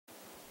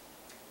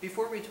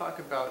Before we talk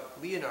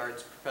about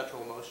Leonard's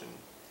perpetual motion,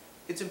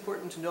 it's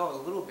important to know a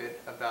little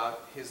bit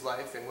about his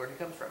life and where he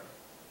comes from.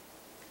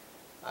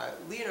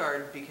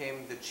 Leonard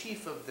became the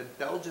chief of the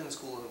Belgian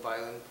school of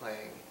violin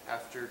playing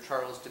after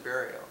Charles de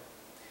Berriot.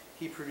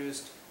 He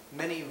produced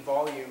many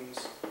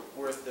volumes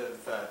worth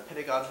of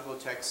pedagogical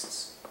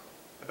texts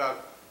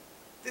about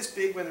this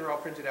big when they're all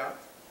printed out.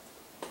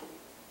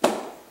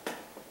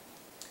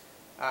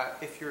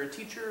 If you're a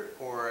teacher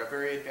or a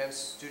very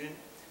advanced student,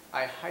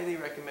 I highly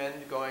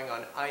recommend going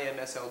on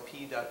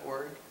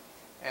imslp.org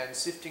and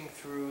sifting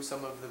through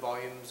some of the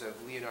volumes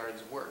of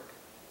Leonard's work.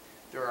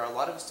 There are a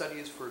lot of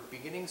studies for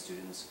beginning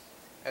students,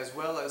 as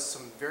well as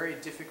some very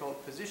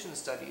difficult position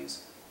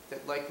studies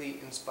that likely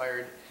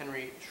inspired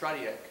Henry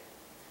Zerweck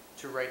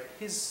to write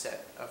his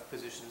set of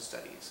position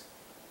studies.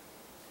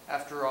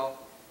 After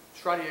all,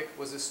 Zerweck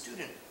was a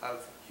student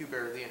of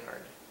Hubert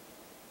Leonard.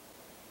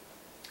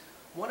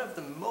 One of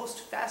the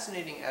most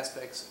fascinating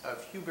aspects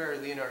of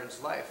Hubert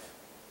Leonard's life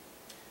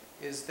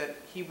is that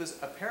he was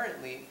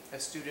apparently a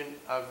student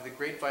of the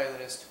great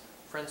violinist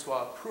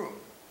Francois Prüm.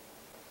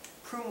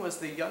 Prüm was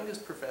the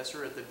youngest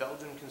professor at the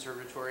Belgian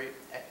Conservatory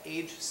at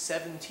age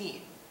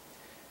 17,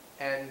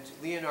 and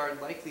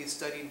Leonard likely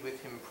studied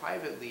with him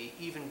privately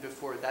even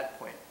before that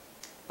point.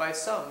 By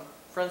some,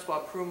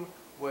 Francois Prüm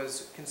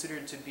was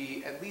considered to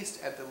be at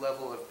least at the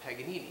level of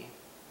Paganini.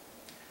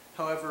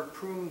 However,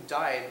 Prüm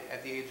died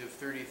at the age of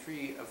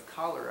 33 of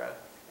cholera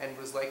and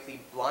was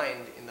likely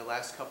blind in the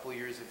last couple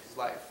years of his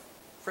life.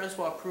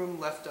 Francois Prüm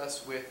left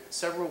us with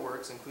several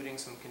works, including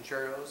some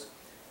concertos,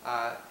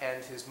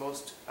 and his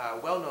most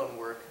well-known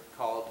work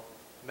called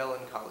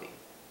Melancholy.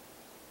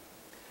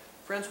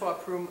 Francois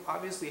Prüm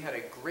obviously had a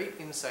great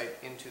insight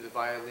into the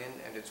violin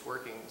and its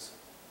workings,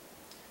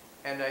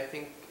 and I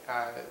think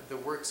the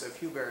works of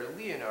Hubert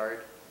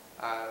Leonard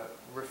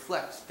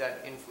reflect that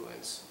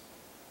influence.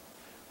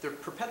 The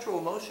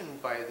Perpetual Motion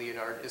by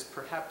Leonard is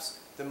perhaps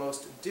the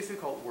most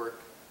difficult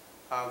work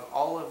of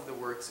all of the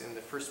works in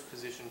the first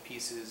position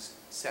pieces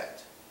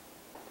set.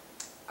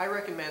 I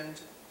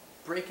recommend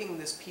breaking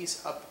this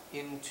piece up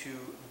into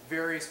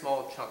very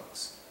small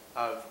chunks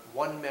of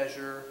one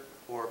measure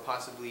or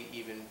possibly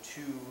even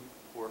 2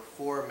 or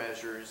 4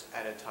 measures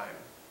at a time.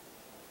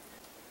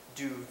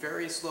 Do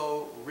very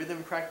slow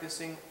rhythm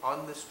practicing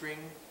on the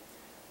string,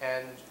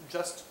 and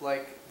just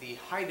like the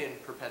Haydn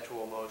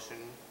Perpetual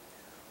Motion,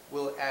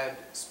 we'll add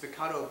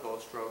spiccato bow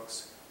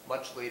strokes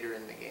much later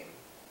in the game.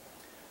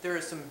 There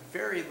is some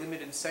very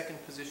limited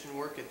second position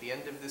work at the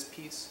end of this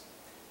piece,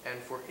 and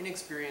for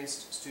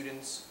inexperienced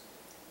students,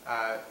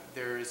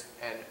 there's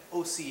an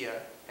ossia,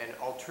 an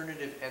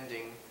alternative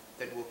ending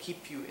that will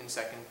keep you in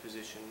second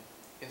position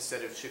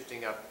instead of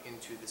shifting up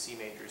into the C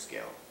major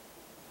scale.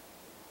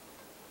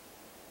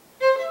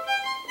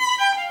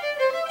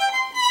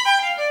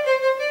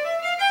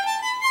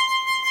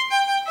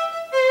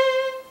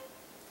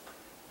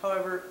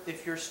 However,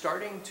 if you're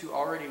starting to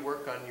already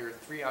work on your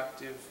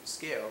 3-octave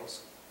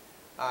scales,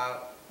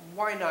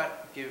 why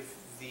not give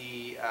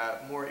the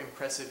more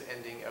impressive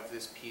ending of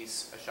this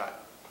piece a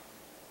shot?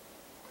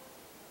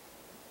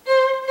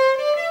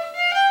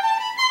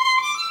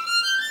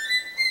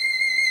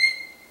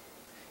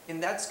 In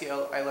that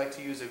scale, I like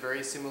to use a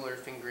very similar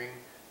fingering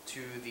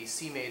to the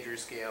C major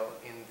scale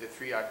in the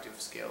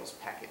 3-octave scales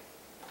packet.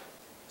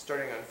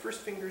 Starting on first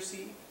finger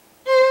C,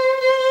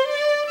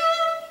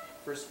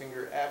 first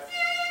finger F,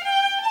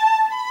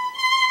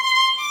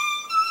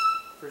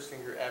 first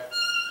finger F,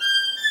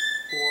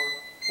 4,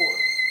 4.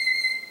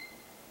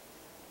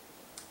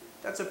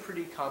 That's a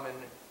pretty common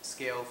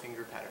scale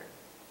finger pattern.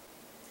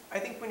 I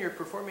think when you're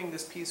performing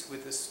this piece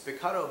with a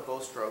spiccato bow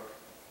stroke,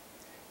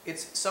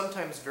 it's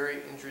sometimes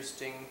very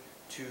interesting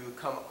to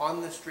come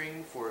on the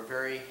string for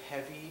very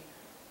heavy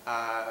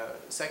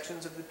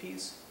sections of the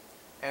piece,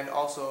 and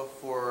also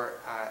for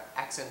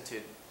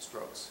accented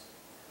strokes.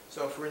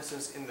 So for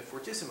instance, in the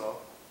fortissimo,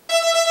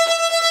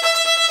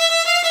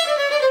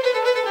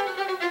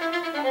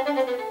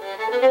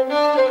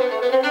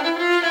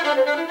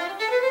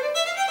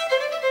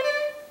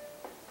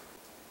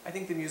 I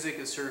think the music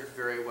is served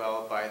very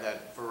well by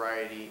that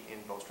variety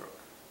in bow stroke.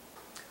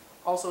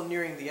 Also,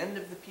 nearing the end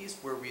of the piece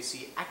where we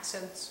see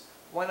accents,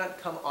 why not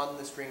come on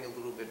the string a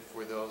little bit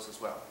for those as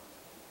well?